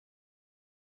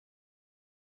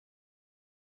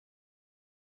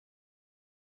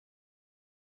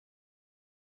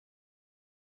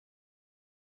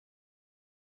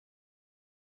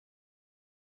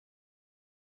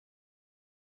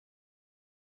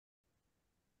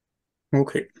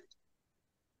Okay.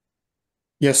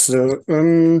 Yes,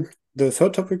 the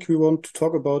third topic we want to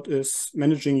talk about is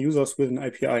managing users with an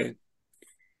API.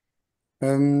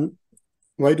 Um,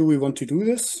 why do we want to do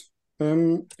this?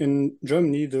 In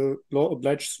Germany, the law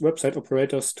obliges website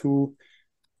operators to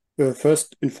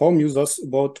first inform users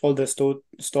about all their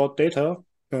stored data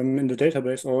in the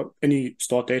database or any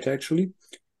stored data actually.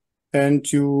 And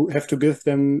you have to give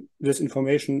them this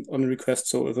information on request.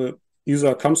 So if a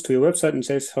user comes to your website and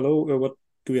says, hello, what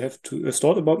do you have to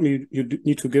stored about me? You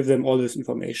need to give them all this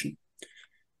information.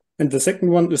 And the second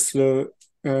one is the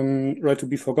right to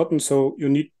be forgotten. So you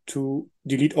need to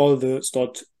delete all the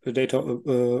stored data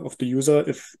of the user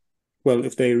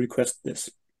if they request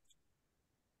this.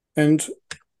 And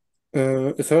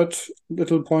a third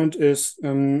little point is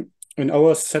in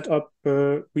our setup,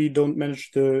 we don't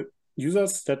manage the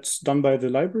users. That's done by the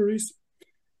libraries,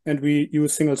 and we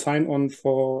use single sign-on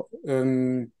for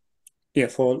login.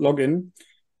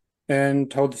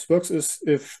 And how this works is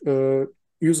if a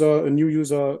new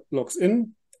user logs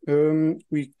in,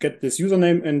 we get this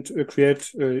username and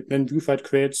then VuFind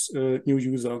creates a new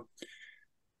user.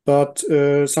 But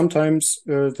sometimes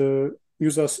the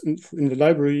users in the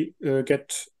library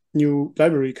get new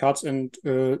library cards and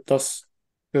thus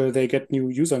they get new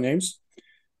usernames.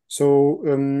 So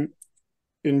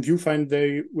in VuFind,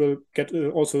 they will get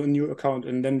also a new account.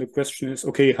 And then the question is,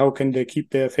 okay, how can they keep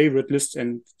their favorite list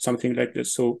and something like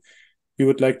this? So we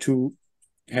would like to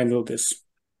handle this.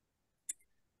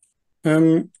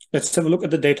 Let's have a look at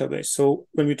the database. So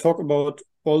when we talk about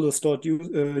all the stored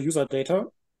user data,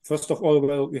 first of all,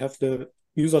 well, we have the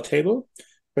user table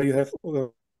where you have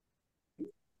the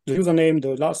username,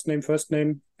 the last name, first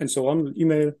name, and so on,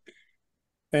 email.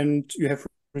 And you have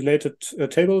related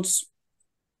tables,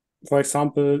 for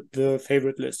example, the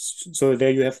favorite lists. So there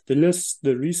you have the lists,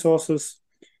 the resources,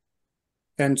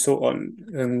 and so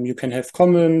on. You can have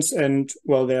comments, and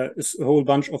well, there is a whole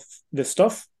bunch of this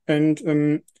stuff.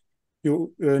 And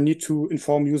you need to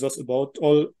inform users about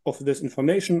all of this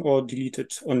information or delete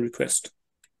it on request.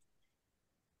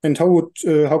 And how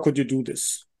could you do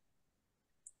this?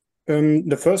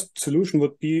 The first solution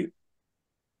would be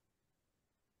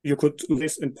you could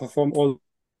list and perform all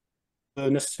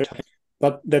the necessary,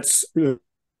 but that's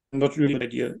not really a good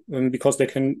idea because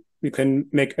you can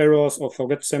make errors or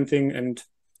forget something, and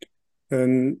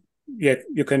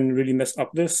you can really mess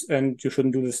up this, and you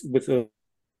shouldn't do this with a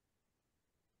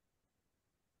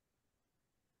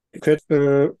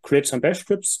create some bash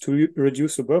scripts to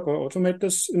reduce the work or automate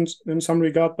this in some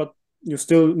regard, but you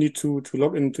still need to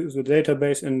log into the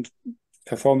database and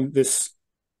perform this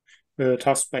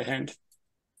task by hand.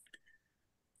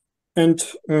 And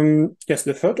yes,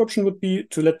 the third option would be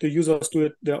to let the users do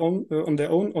it on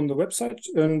their own on the website.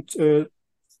 And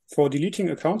for deleting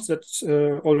accounts, that's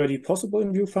already possible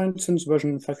in VuFind since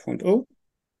version 5.0.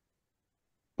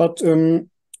 But in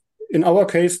our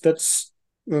case, that's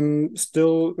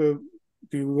still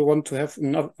we want to have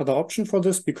another option for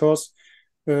this because,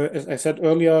 as I said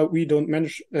earlier, we don't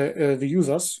manage the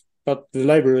users, but the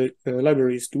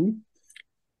libraries do.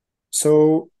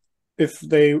 So if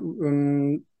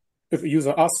if a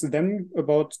user asks them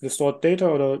about the stored data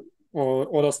or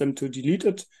orders them to delete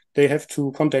it, they have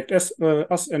to contact us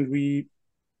and we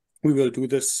will do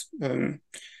this. And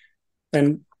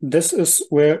this is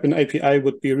where an API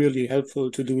would be really helpful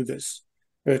to do this,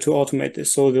 to automate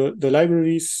this. So the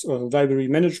libraries or library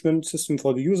management system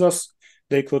for the users,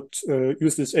 they could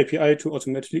use this API to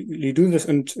automatically do this,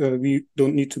 and we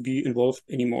don't need to be involved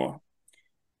anymore.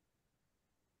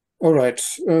 All right.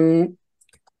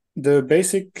 The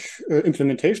basic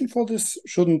implementation for this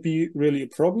shouldn't be really a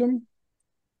problem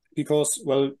because,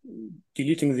 well,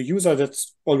 deleting the user,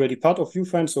 that's already part of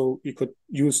VuFind, so we could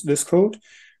use this code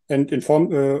and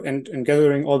inform and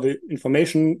gathering all the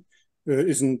information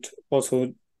isn't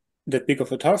also that big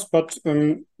of a task, but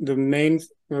the main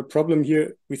problem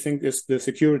here, we think, is the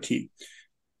security.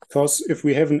 Because if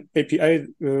we have an API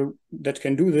that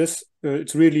can do this,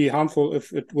 it's really harmful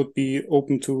if it would be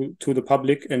open to the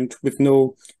public and with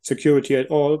no security at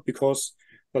all, because,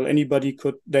 well, anybody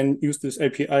could then use this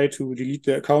API to delete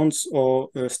their accounts or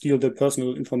steal their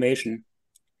personal information.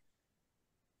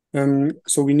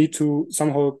 So we need to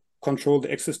somehow control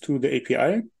the access to the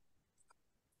API.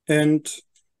 And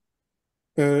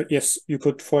yes, you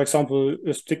could, for example,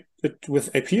 stick it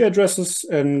with IP addresses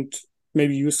and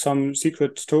maybe use some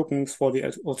secret tokens for the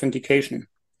authentication.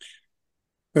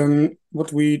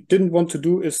 What we didn't want to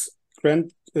do is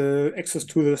grant access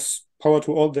to this power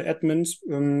to all the admins.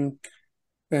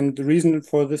 And the reason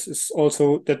for this is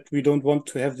also that we don't want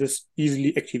to have this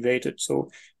easily activated. So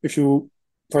if you,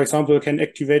 for example, can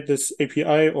activate this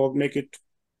API or make it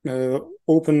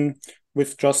open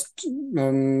with just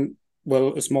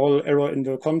well, a small error in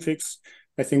the configs,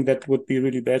 I think that would be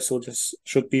really bad. So this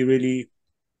should be really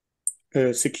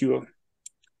secure.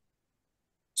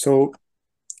 So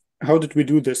how did we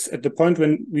do this? At the point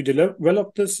when we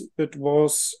developed this, it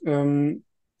was the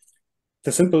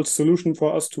simple solution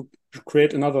for us to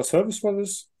create another service for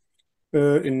this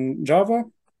in Java.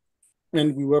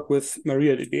 And we work with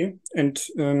MariaDB. And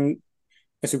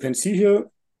as you can see here,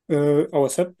 our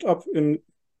setup,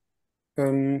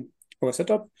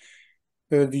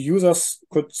 the users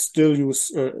could still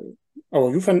use our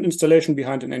VuFind installation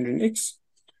behind an Nginx,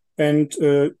 and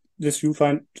this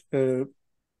VuFind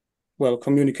well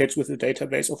communicates with the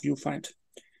database of VuFind,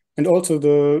 and also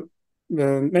the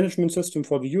management system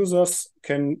for the users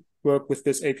can work with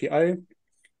this API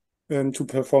to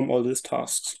perform all these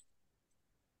tasks.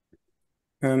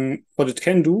 What it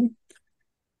can do,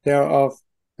 there are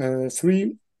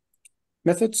three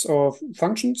methods or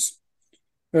functions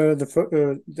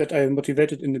that I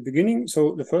motivated in the beginning.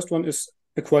 So the first one is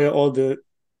acquire all the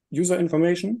user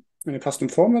information in a custom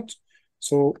format.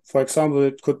 So for example,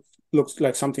 it could look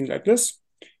like something like this.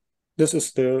 This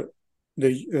is the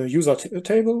user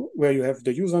table where you have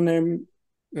the username,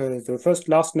 the first,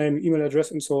 last name, email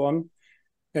address, and so on.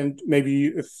 And maybe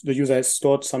if the user has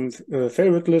stored some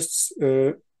favorite lists,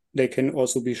 they can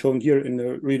also be shown here in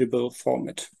a readable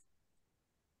format.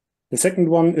 The second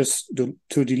one is to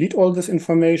delete all this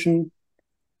information.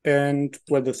 And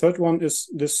well, the third one is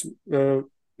this,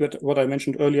 what I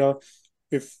mentioned earlier.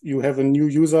 If you have a new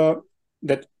user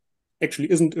that actually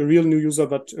isn't a real new user,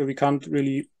 but we can't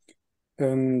really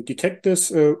detect this,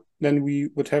 then we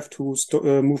would have to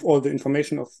move all the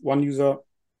information of one user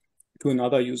to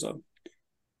another user,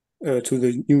 to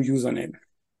the new username.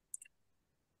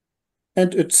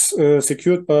 And it's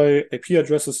secured by IP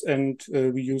addresses, and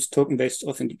we use token-based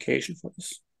authentication for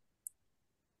this.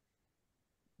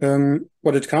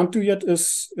 What it can't do yet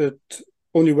is it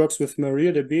only works with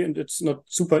MariaDB, and it's not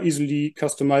super easily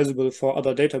customizable for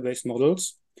other database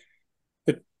models.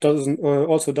 It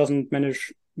also doesn't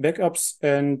manage backups,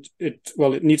 and it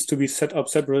needs to be set up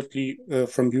separately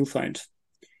from VuFind.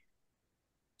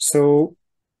 So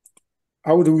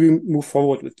how do we move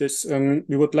forward with this?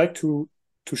 We would like to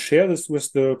share this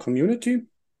with the community,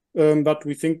 but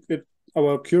we think that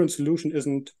our current solution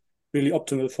isn't really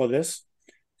optimal for this,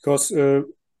 because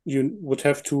you would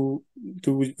have to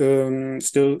do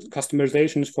still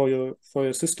customizations for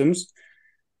your systems,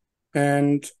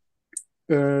 and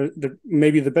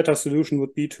maybe the better solution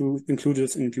would be to include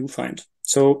this in VuFind.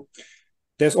 So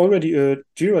there's already a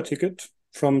Jira ticket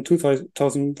from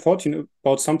 2014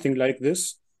 about something like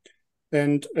this,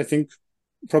 and I think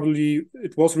probably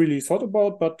it was really thought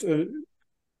about, but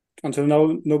until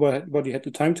now, nobody had the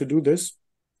time to do this.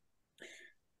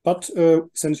 But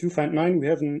since VuFind 9, we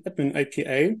have an admin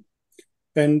API,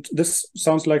 and this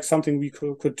sounds like something we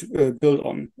could build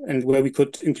on, and where we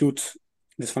could include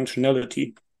this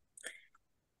functionality.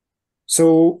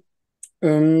 So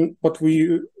what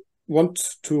we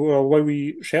want to, or why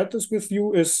we shared this with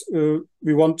you, is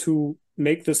we want to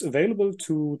make this available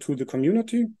to the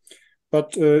community.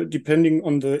 But depending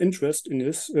on the interest in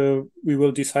this, we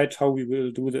will decide how we will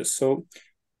do this. So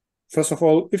first of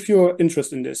all, if you're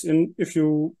interested in this, and if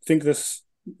you think this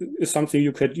is something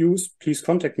you could use, please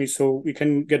contact me so we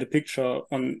can get a picture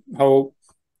on how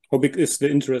big is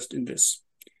the interest in this.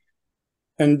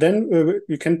 And then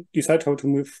we can decide how to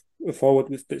move forward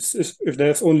with this. If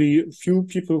there's only a few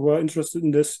people who are interested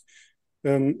in this,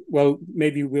 well,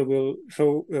 maybe we will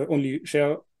only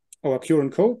share our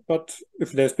current code, but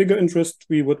if there's bigger interest,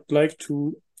 we would like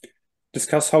to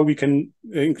discuss how we can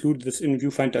include this in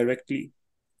VuFind directly.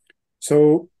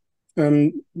 So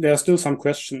there are still some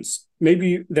questions.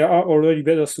 Maybe there are already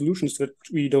better solutions that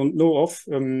we don't know of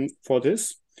for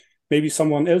this. Maybe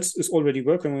someone else is already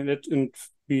working on it and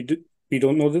we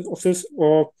don't know of this.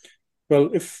 Or,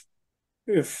 well, if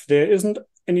there isn't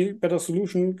any better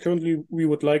solution currently, we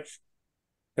would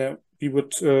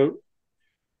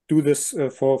do this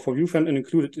for VuFind and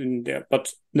include it in there.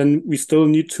 But then we still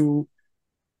need to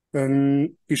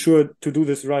be sure to do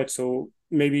this right. So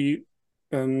maybe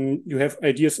you have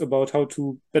ideas about how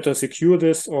to better secure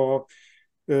this, or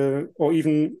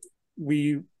even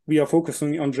we are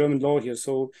focusing on German law here.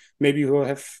 So maybe you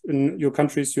have in your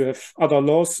countries you have other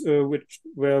laws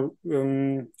where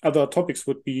other topics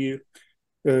would be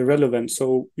relevant.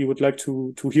 So we would like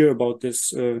to hear about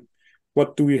this.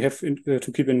 What do we have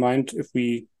to keep in mind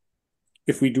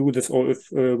if we do this, or if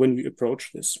when we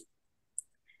approach this?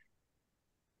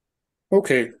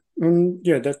 Okay,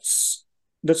 yeah, that's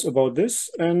about this,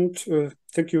 and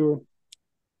thank you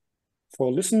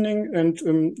for listening.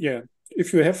 And yeah,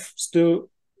 if you have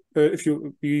still, I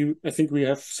think we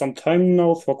have some time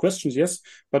now for questions, yes.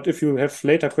 But if you have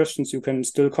later questions, you can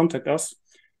still contact us.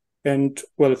 And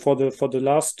well, for the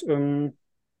last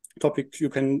topic, you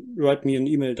can write me an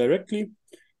email directly.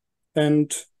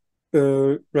 And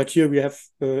right here we have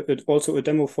also a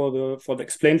demo for the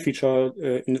explain feature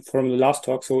from the last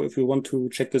talk. So if you want to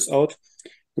check this out,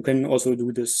 you can also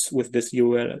do this with this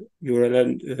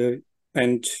URL.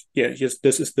 And yeah,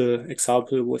 this is the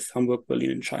example with Hamburg,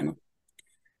 Berlin, and China.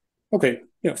 Okay,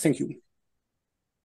 yeah, thank you.